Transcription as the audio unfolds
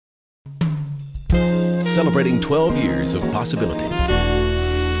celebrating 12 years of possibility.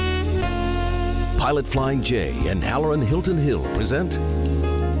 Pilot Flying J and Halloran Hilton Hill present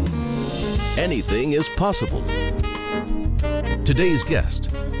Anything is Possible. Today's guest,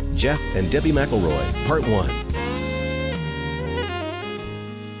 Jeff and Debbie McElroy, Part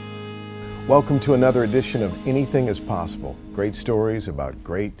 1. Welcome to another edition of Anything is Possible. Great stories about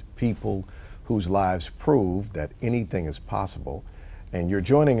great people whose lives prove that anything is possible. And you're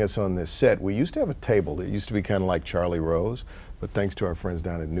joining us on this set. We used to have a table that used to be kind of like Charlie Rose, but thanks to our friends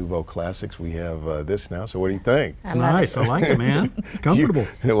down at Nouveau Classics, we have this now. So what do you think? It's nice. I like it, man. It's comfortable.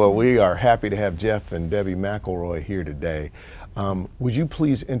 Well, we are happy to have Jeff and Debbie McElroy here today. Would you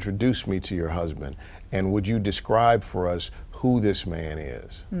please introduce me to your husband, and would you describe for us who this man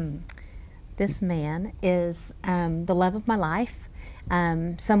is? This man is the love of my life,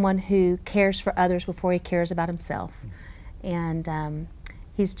 someone who cares for others before he cares about himself. And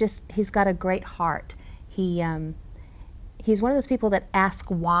he's got a great heart. He's one of those people that ask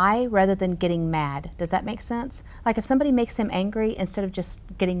why rather than getting mad. Does that make sense? Like if somebody makes him angry, instead of just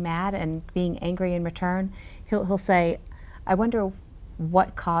getting mad and being angry in return, he'll say, I wonder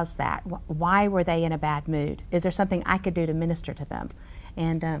what caused that? Why were they in a bad mood? Is there something I could do to minister to them?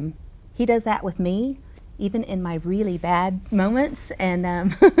 And he does that with me, even in my really bad moments,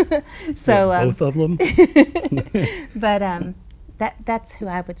 and so both of them. But that's who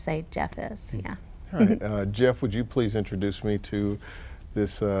I would say Jeff is. Yeah. All right, Jeff, would you please introduce me to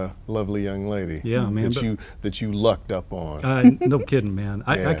this lovely young lady? Yeah, man. That you lucked up on. No kidding, man.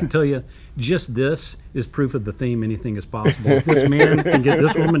 Yeah. I can tell you, just this is proof of the theme. Anything is possible. If this man can get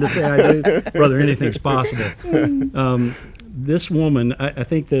this woman to say I do, brother, anything's possible. This woman, I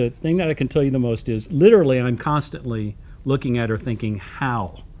think the thing that I can tell you the most is literally I'm constantly looking at her thinking,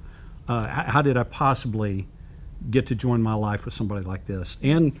 how did I possibly get to join my life with somebody like this?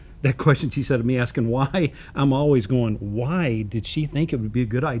 And that question she said to me asking why, I'm always going, why did she think it would be a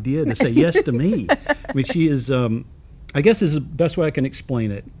good idea to say yes to me? I mean, she is, I guess is the best way I can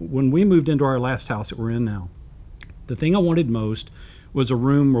explain it. When we moved into our last house that we're in now, the thing I wanted most was a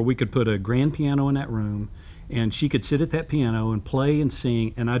room where we could put a grand piano in that room, and she could sit at that piano and play and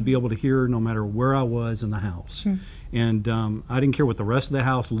sing, and I'd be able to hear her no matter where I was in the house. And I didn't care what the rest of the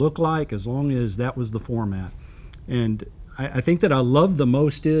house looked like as long as that was the format. And I think that I love the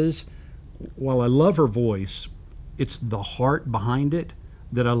most is, while I love her voice, it's the heart behind it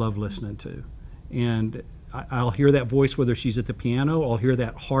that I love listening to. And I'll hear that voice whether she's at the piano, I'll hear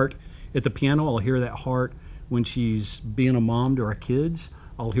that heart at the piano, I'll hear that heart when she's being a mom to our kids.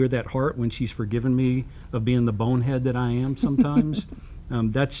 I'll hear that heart when she's forgiven me of being the bonehead that I am sometimes.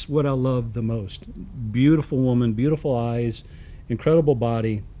 That's what I love the most. Beautiful woman, beautiful eyes, incredible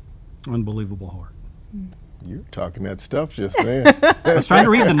body, unbelievable heart. You're talking that stuff just then. I was trying to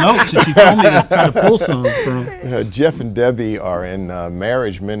read the notes and she told me to try to pull some from. Jeff and Debbie are in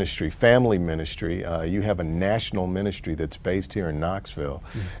marriage ministry, family ministry. You have a national ministry that's based here in Knoxville.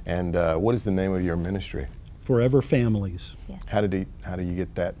 And what is the name of your ministry? Forever Families. Yeah. How do you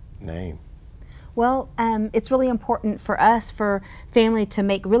get that name? Well, it's really important for us, for family, to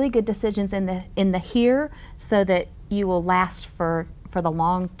make really good decisions in the here, so that you will last for the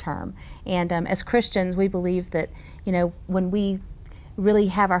long term. And as Christians, we believe that, you know, when we really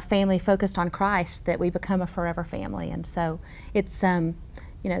have our family focused on Christ, that we become a forever family. And so it's, you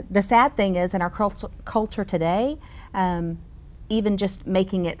know, the sad thing is in our culture today, even just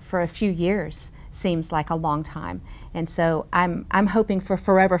making it for a few years seems like a long time. And so I'm hoping for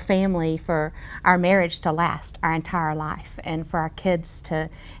forever family, for our marriage to last our entire life, and for our kids to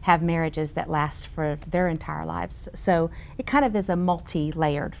have marriages that last for their entire lives. So it kind of is a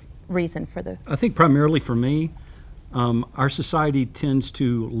multi-layered reason for the... I think primarily for me, our society tends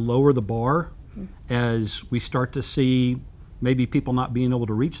to lower the bar as we start to see maybe people not being able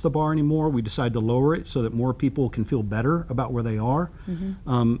to reach the bar anymore. We decide to lower it so that more people can feel better about where they are.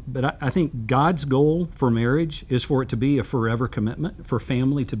 But I think God's goal for marriage is for it to be a forever commitment, for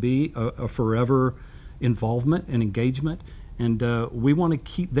family to be a forever involvement and engagement. And we want to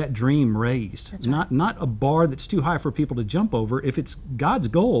keep that dream raised. That's right. Not a bar that's too high for people to jump over. If it's God's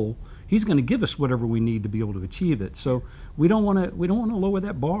goal, He's going to give us whatever we need to be able to achieve it. So we don't want to lower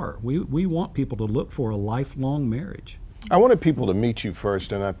that bar. We want people to look for a lifelong marriage. I wanted people to meet you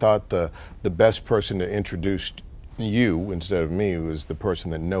first, and I thought the best person to introduce you instead of me was the person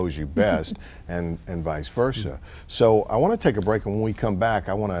that knows you best, and vice versa. So I want to take a break, and when we come back,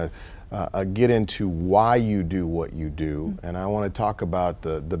 I want to get into why you do what you do, and I want to talk about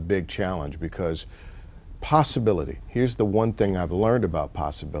the big challenge, because possibility, here's the one thing I've learned about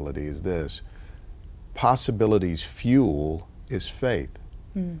possibility is this: possibility's fuel is faith.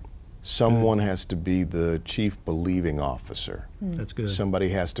 someone has to be the chief believing officer. That's good. Somebody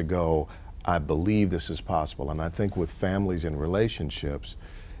has to go, I believe this is possible. And I think with families and relationships,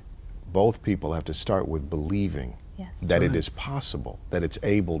 both people have to start with believing that it is possible, that it's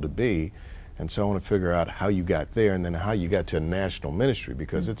able to be. And so I want to figure out how you got there and then how you got to a national ministry,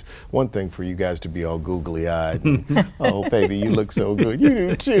 because it's one thing for you guys to be all googly-eyed and, oh, baby, you look so good. You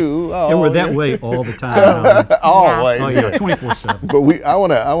do too. Oh, and we're that way all the time. Always. Oh, yeah, 24/7. But I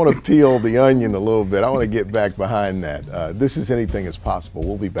want to peel the onion a little bit. I want to get back behind that. This is Anything is Possible.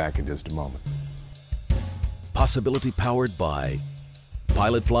 We'll be back in just a moment. Possibility powered by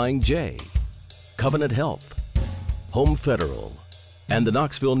Pilot Flying J, Covenant Health, Home Federal, and the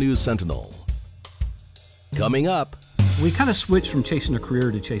Knoxville News Sentinel. Coming up. We kind of switched from chasing a career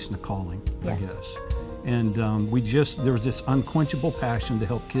to chasing a calling, I guess. And there was this unquenchable passion to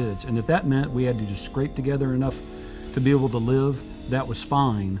help kids. And if that meant we had to just scrape together enough to be able to live, that was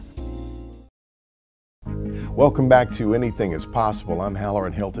fine. Welcome back to Anything is Possible. I'm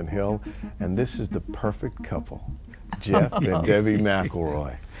Halloran Hilton Hill, and this is the perfect couple, Jeff and Debbie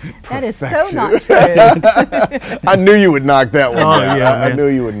McElroy. That is so not true. I knew you would knock that one down. Yeah, I knew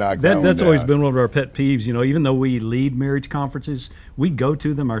you would knock that one down. That's always been one of our pet peeves. You know, even though we lead marriage conferences, we go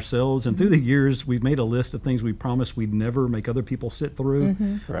to them ourselves, and through the years, we've made a list of things we promised we'd never make other people sit through,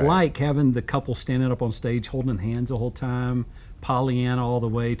 like having the couple standing up on stage holding hands the whole time, Pollyanna all the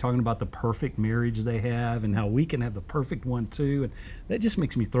way, talking about the perfect marriage they have and how we can have the perfect one too. And that just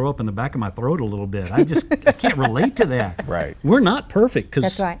makes me throw up in the back of my throat a little bit. I can't relate to that. Right. We're not perfect.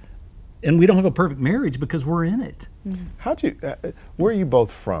 That's right. And we don't have a perfect marriage because we're in it. Where are you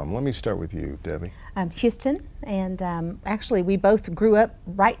both from? Let me start with you, Debbie. Houston, and actually we both grew up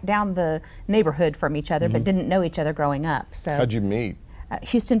right down the neighborhood from each other, but didn't know each other growing up. So how'd you meet?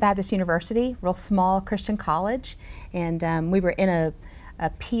 Houston Baptist University, real small Christian college, and we were in a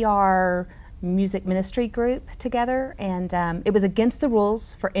PR music ministry group together, and it was against the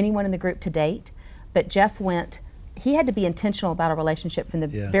rules for anyone in the group to date, but Jeff he had to be intentional about a relationship from the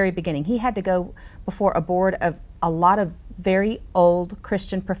very beginning. He had to go before a board of a lot of very old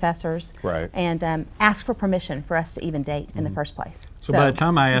Christian professors and ask for permission for us to even date in the first place. So by the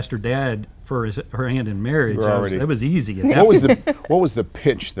time I asked her dad for her hand in marriage, it was easy. What was the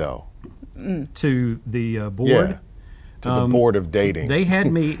pitch, though? To the board? Yeah, to the board of dating. They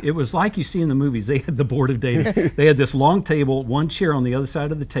had me, it was like you see in the movies, they had the board of dating. They had this long table, one chair on the other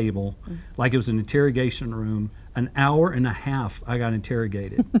side of the table, like it was an interrogation room. An hour and a half I got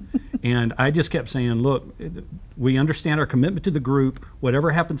interrogated. And I just kept saying, look, we understand our commitment to the group.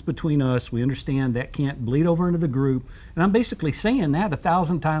 Whatever happens between us, we understand that can't bleed over into the group. And I'm basically saying that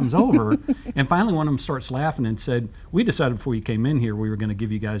 1,000 times over. And finally one of them starts laughing and said, we decided before you came in here we were going to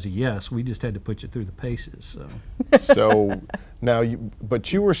give you guys a yes. We just had to put you through the paces. So now,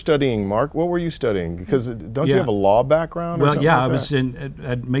 but you were studying, Mark, what were you studying? Because don't you have a law background or something like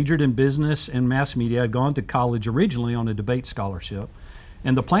that? I'd majored in business and mass media. I'd gone to college originally on a debate scholarship.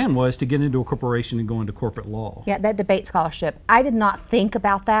 And the plan was to get into a corporation and go into corporate law. Yeah, that debate scholarship, I did not think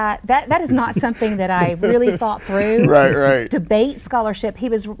about that. That is not something that I really thought through. Right. Debate scholarship, he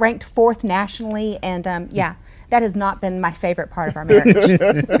was ranked 4th nationally, and that has not been my favorite part of our marriage.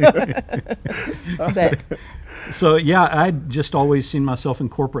 So I'd just always seen myself in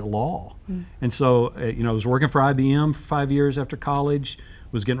corporate law. And so, I was working for IBM for 5 years after college,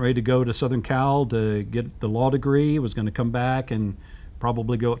 was getting ready to go to Southern Cal to get the law degree, was going to come back and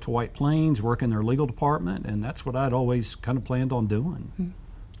probably go up to White Plains, work in their legal department, and that's what I'd always kind of planned on doing.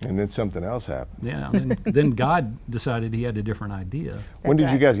 And then something else happened. Yeah, and then God decided he had a different idea. When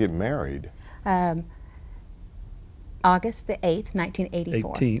did you guys get married? August the 8th,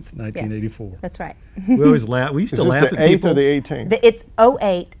 1984. 18th, 1984. Yes, that's right. We always laugh. We used to laugh at people. Is it the 8th or the 18th? It's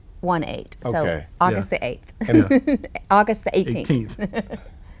 0818, so okay. August the 8th. August the 18th.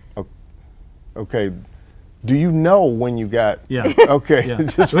 Okay. Do you know when you got? Yeah. Okay. Yeah.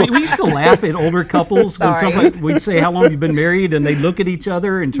 We used to laugh at older couples when we'd say, how long have you been married? And they'd look at each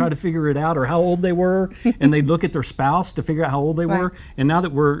other and try to figure it out, or how old they were. And they'd look at their spouse to figure out how old they were. And now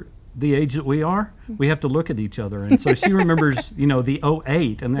that we're the age that we are, we have to look at each other. And so she remembers, the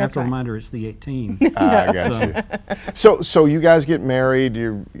 08, and that's a reminder it's the 18. I got you. So you guys get married,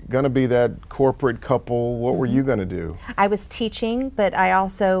 you're going to be that corporate couple. What were you going to do? I was teaching, but I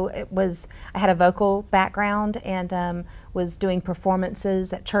also I had a vocal background and was doing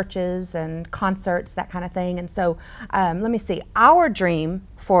performances at churches and concerts, that kind of thing. And so let me see, our dream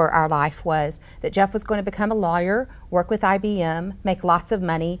for our life was that Jeff was going to become a lawyer, work with IBM, make lots of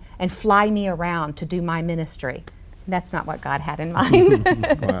money, and fly me around to do my ministry. That's not what God had in mind.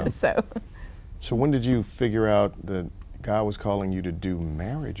 Wow. So when did you figure out that God was calling you to do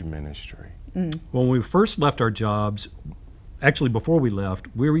marriage ministry. When we first left our jobs, actually before we left,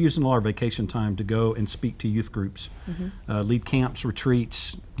 we were using all our vacation time to go and speak to youth groups, lead camps,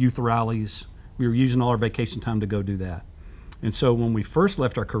 retreats, youth rallies. We were using all our vacation time to go do that. And so when we first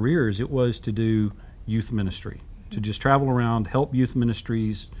left our careers, it was to do youth ministry, to just travel around, help youth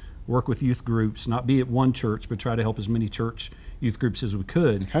ministries, work with youth groups, not be at one church, but try to help as many youth groups as we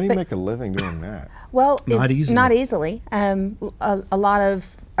could. How do you make a living doing that? Well, Not easily. Not easily. A lot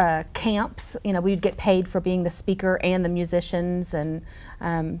of camps, you know, we'd get paid for being the speaker and the musicians, and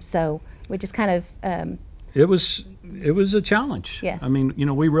so we just kind of. It was a challenge. Yes. I mean, you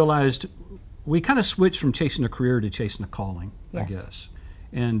know, we realized we kind of switched from chasing a career to chasing a calling, Yes. I guess.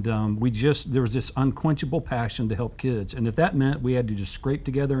 And there was this unquenchable passion to help kids. And if that meant we had to just scrape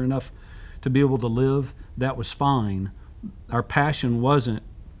together enough to be able to live, that was fine. Our passion wasn't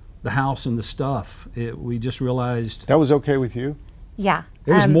the house and the stuff. We just realized. That was okay with you? Yeah.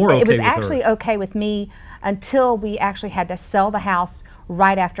 It was more okay It was with her. actually okay with me until we actually had to sell the house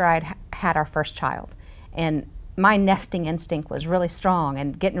right after I'd had our first child. And my nesting instinct was really strong,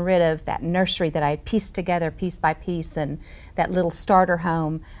 and getting rid of that nursery that I had pieced together piece by piece and that little starter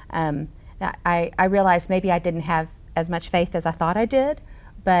home. I realized maybe I didn't have as much faith as I thought I did,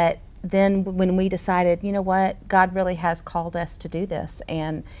 but then when we decided, you know what, God really has called us to do this,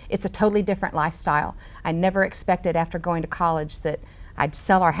 and it's a totally different lifestyle. I never expected after going to college that I'd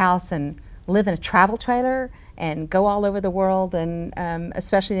sell our house and live in a travel trailer and go all over the world, and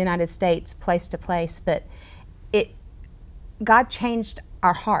especially the United States, place to place. But God changed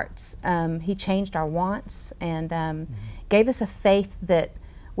our hearts. He changed our wants, and gave us a faith that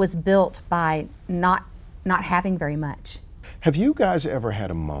was built by not having very much. Have you guys ever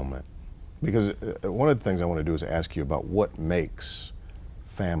had a moment? Because one of the things I want to do is ask you about what makes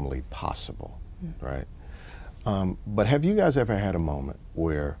family possible, right? But have you guys ever had a moment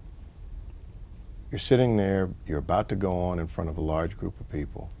where you're sitting there, you're about to go on in front of a large group of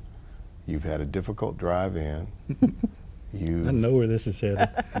people, you've had a difficult drive in, I know where this is headed.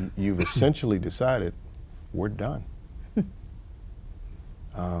 you've essentially decided, we're done.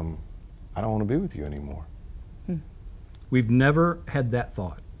 I don't want to be with you anymore. We've never had that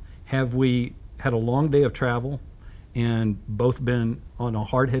thought. Have we had a long day of travel and both been on a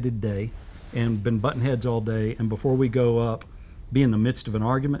hard-headed day and been button heads all day, and before we go up, be in the midst of an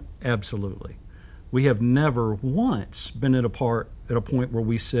argument? Absolutely. We have never once been at a point where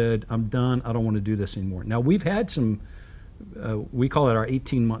we said, I'm done, I don't want to do this anymore. Now, we've had some, we call it our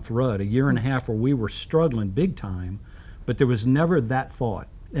 18-month rut, a year and a half where we were struggling big time, but there was never that thought.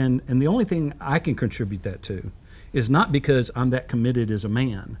 And the only thing I can contribute that to is not because I'm that committed as a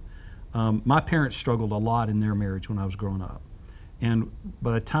man. My parents struggled a lot in their marriage when I was growing up. And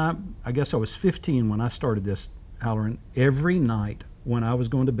by the time, I guess I was 15 when I started this, Halloran, every night when I was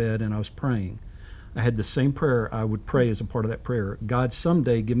going to bed and I was praying, I had the same prayer I would pray as a part of that prayer. God,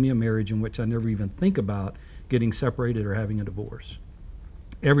 someday give me a marriage in which I never even think about getting separated or having a divorce.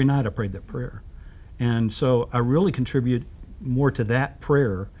 Every night I prayed that prayer. And so I really contribute more to that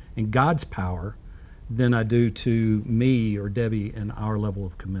prayer and God's power than I do to me or Debbie and our level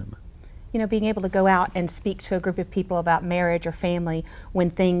of commitment. You know, being able to go out and speak to a group of people about marriage or family when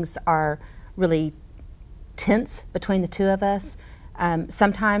things are really tense between the two of us.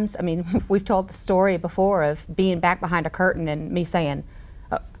 Sometimes, I mean, we've told the story before of being back behind a curtain and me saying,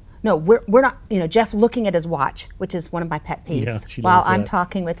 no, we're not, you know, Jeff looking at his watch, which is one of my pet peeves, while I'm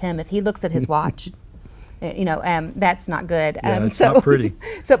talking with him. If he looks at his watch, you know, that's not good. Yeah, it's not pretty.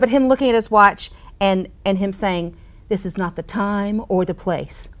 So, but him looking at his watch and him saying, this is not the time or the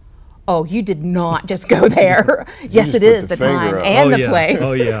place. Oh, you did not just go there. Yes, it is the time and the place.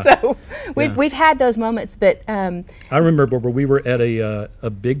 Oh, yeah. So we've had those moments, but I remember where we were at a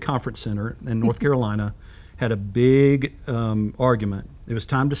big conference center in North Carolina, had a big argument. It was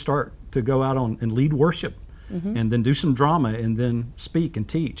time to go out and lead worship, and then do some drama, and then speak and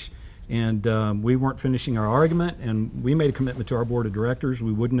teach. And we weren't finishing our argument, and we made a commitment to our board of directors.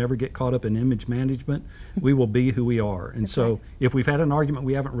 We would never get caught up in image management. We will be who we are. And so if we've had an argument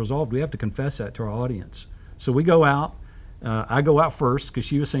we haven't resolved, we have to confess that to our audience. So we go out. I go out first because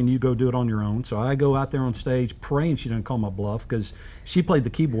she was saying you go do it on your own. So I go out there on stage praying she didn't call my bluff because she played the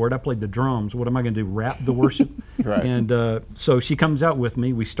keyboard, I played the drums. What am I going to do, rap the worship? Right. And so she comes out with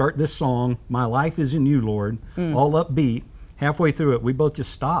me. We start this song, My Life Is in You, Lord, all upbeat. halfway through it, we both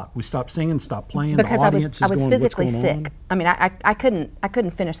just stopped. We stopped singing, stopped playing. Because the audience I was going, physically "What's going sick. on?" I mean, I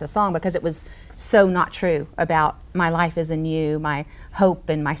couldn't finish the song because it was so not true about my life is in you, my hope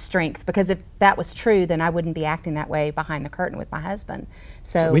and my strength. Because if that was true, then I wouldn't be acting that way behind the curtain with my husband.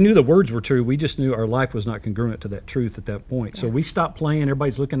 So we knew the words were true. We just knew our life was not congruent to that truth at that point. So we stopped playing.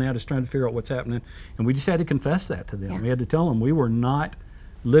 Everybody's looking at us, trying to figure out what's happening, and we just had to confess that to them. Yeah. We had to tell them we were not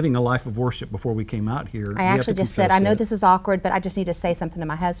living a life of worship before we came out here. I actually just said, I know this is awkward, but I just need to say something to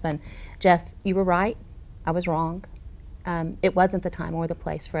my husband. Jeff, you were right. I was wrong. It wasn't the time or the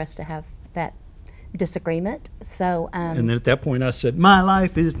place for us to have that disagreement. So, and then at that point I said, my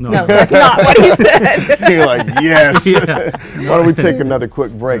life is no, that's not what he said. You're like, yes. Yeah. Why don't we take another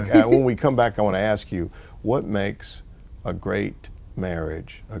quick break? When we come back, I want to ask you, what makes a great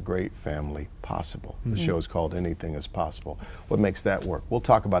marriage, a great family possible? The show is called Anything is Possible. What makes that work? We'll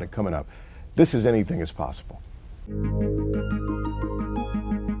talk about it coming up. This is Anything is Possible.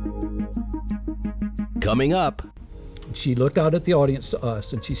 Coming up, She looked out at the audience to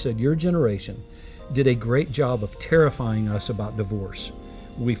us and she said, your generation did a great job of terrifying us about divorce.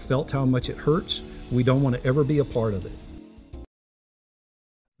 We felt how much it hurts. We don't want to ever be a part of it.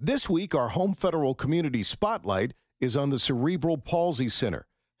 This week, our Home Federal Community Spotlight is on the Cerebral Palsy Center,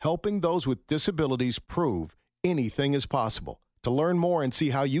 helping those with disabilities prove anything is possible. To learn more and see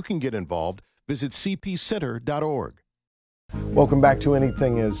how you can get involved, visit cpcenter.org. Welcome back to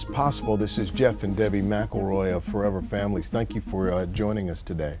Anything is Possible. This is Jeff and Debbie McElroy of Forever Families. Thank you for joining us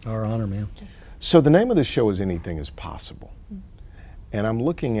today. Our honor, man. So the name of the show is Anything is Possible. And I'm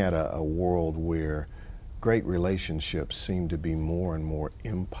looking at a world where great relationships seem to be more and more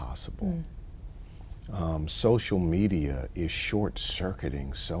impossible. Social media is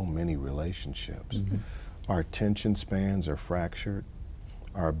short-circuiting so many relationships. Our attention spans are fractured.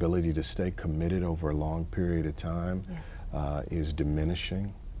 Our ability to stay committed over a long period of time is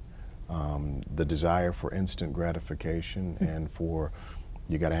diminishing. The desire for instant gratification and for,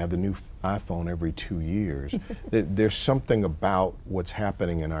 you got to have the new iPhone every 2 years. There's something about what's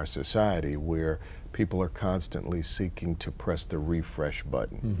happening in our society where people are constantly seeking to press the refresh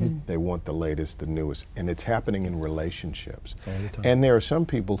button. They want the latest, the newest, and it's happening in relationships. All the time. And there are some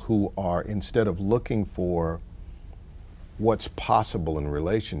people who are, instead of looking for what's possible in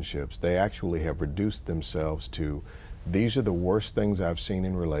relationships, they actually have reduced themselves to, these are the worst things I've seen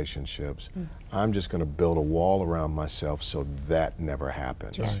in relationships. I'm just going to build a wall around myself so that never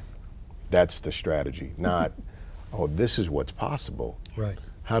happens. Yes. That's the strategy, not, oh, this is what's possible. Right.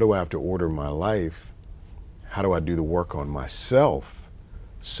 How do I have to order my life? How do I do the work on myself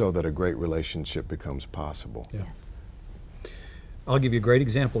so that a great relationship becomes possible? Yeah. Yes. I'll give you a great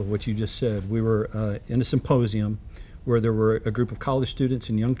example of what you just said. We were in a symposium where there were a group of college students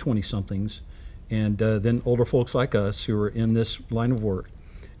and young 20-somethings, and then older folks like us who were in this line of work.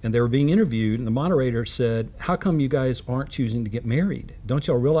 And they were being interviewed, and the moderator said, how come you guys aren't choosing to get married? Don't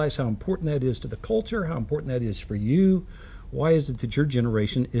y'all realize how important that is to the culture, how important that is for you? Why is it that your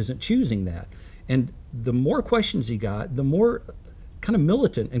generation isn't choosing that? And the more questions he got, the more kind of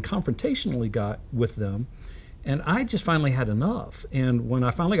militant and confrontational he got with them. And I just finally had enough. And when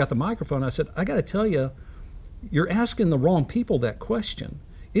I finally got the microphone, I said, I got to tell you, you're asking the wrong people that question.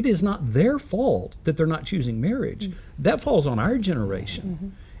 It is not their fault that they're not choosing marriage. That falls on our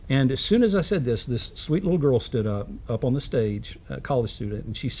generation. And as soon as I said this sweet little girl stood up on the stage, a college student,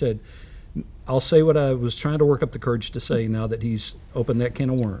 and she said, I'll say what I was trying to work up the courage to say now that he's opened that can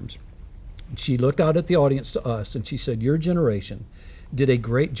of worms. She looked out at the audience to us and she said, your generation did a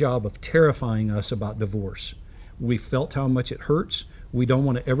great job of terrifying us about divorce. We felt how much it hurts. We don't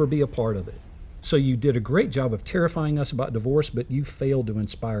want to ever be a part of it. So you did a great job of terrifying us about divorce, but you failed to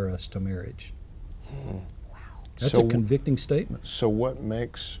inspire us to marriage. Wow. That's a convicting statement. So what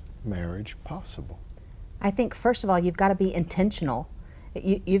makes marriage possible? I think, first of all, you've got to be intentional.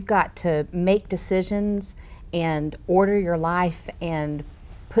 You've got to make decisions and order your life and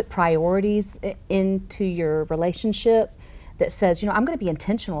put priorities into your relationship that says, I'm going to be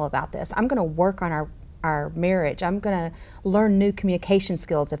intentional about this. I'm going to work on our marriage. I'm going to learn new communication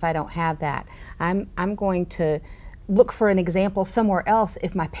skills if I don't have that. I'm going to look for an example somewhere else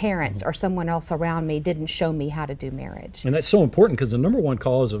if my parents or someone else around me didn't show me how to do marriage. And that's so important because the number one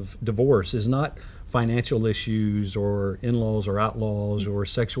cause of divorce is not financial issues or in-laws or outlaws or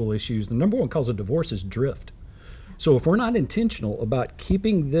sexual issues. The number one cause of divorce is drift. So if we're not intentional about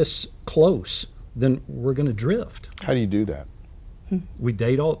keeping this close, then we're going to drift. How do you do that? We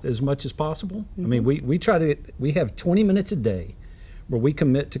date as much as possible. I mean, we have 20 minutes a day where we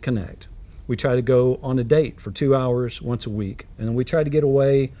commit to connect. We try to go on a date for 2 hours once a week, and then we try to get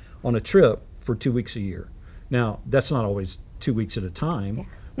away on a trip for 2 weeks a year. Now, that's not always 2 weeks at a time.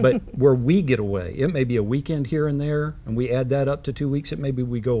 But where we get away, it may be a weekend here and there, and we add that up to 2 weeks. It may be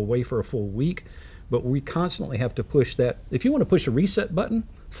we go away for a full week, but we constantly have to push that. If you want to push a reset button,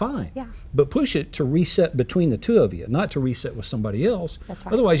 fine. Yeah. But push it to reset between the two of you, not to reset with somebody else. That's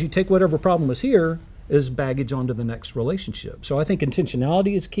right. Otherwise, you take whatever problem was here as baggage onto the next relationship. So I think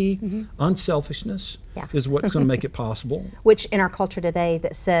intentionality is key. Unselfishness is what's going to make it possible. Which in our culture today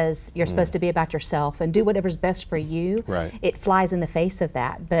that says you're supposed to be about yourself and do whatever's best for you, it flies in the face of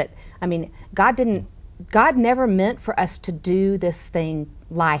that. But I mean, God never meant for us to do this thing,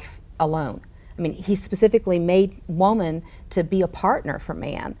 life, alone. I mean, he specifically made woman to be a partner for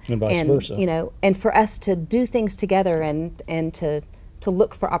man. And vice versa. You know, and for us to do things together and to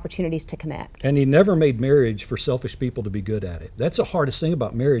look for opportunities to connect. And he never made marriage for selfish people to be good at it. That's the hardest thing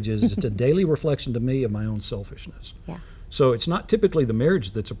about marriage is it's a daily reflection to me of my own selfishness. Yeah. So it's not typically the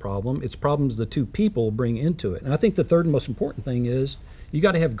marriage that's a problem, it's problems the two people bring into it. And I think the third most important thing is you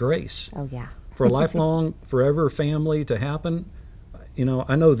got to have grace. Oh, yeah. For a lifelong, forever family to happen, you know,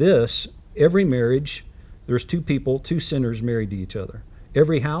 I know this, every marriage, there's two people, two sinners married to each other.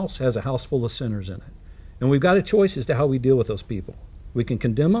 Every house has a house full of sinners in it. And we've got a choice as to how we deal with those people. We can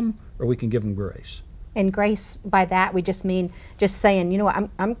condemn them or we can give them grace. And grace, by that, we just mean just saying, you know what,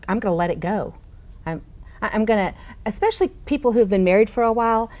 I'm going to let it go. I'm going to, especially people who've been married for a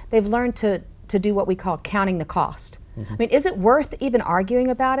while, they've learned to do what we call counting the cost. I mean, is it worth even arguing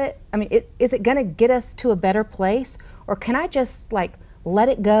about it? I mean, is it going to get us to a better place? Or can I just like let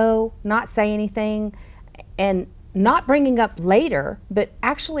it go, not say anything, and not bringing up later, but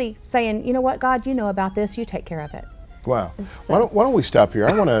actually saying, you know what, God, you know about this, you take care of it. Wow. So, why don't we stop here?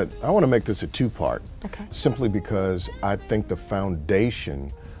 I want to make this a two-part. Okay. Simply because I think the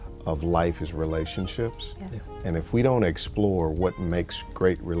foundation of life is relationships. Yes. And if we don't explore what makes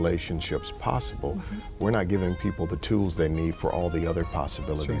great relationships possible, we're not giving people the tools they need for all the other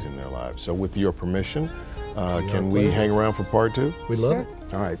possibilities in their lives. So with your permission, can we hang around for part two? We love it.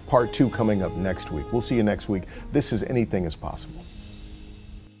 All right, part two coming up next week. We'll see you next week. This is Anything is Possible.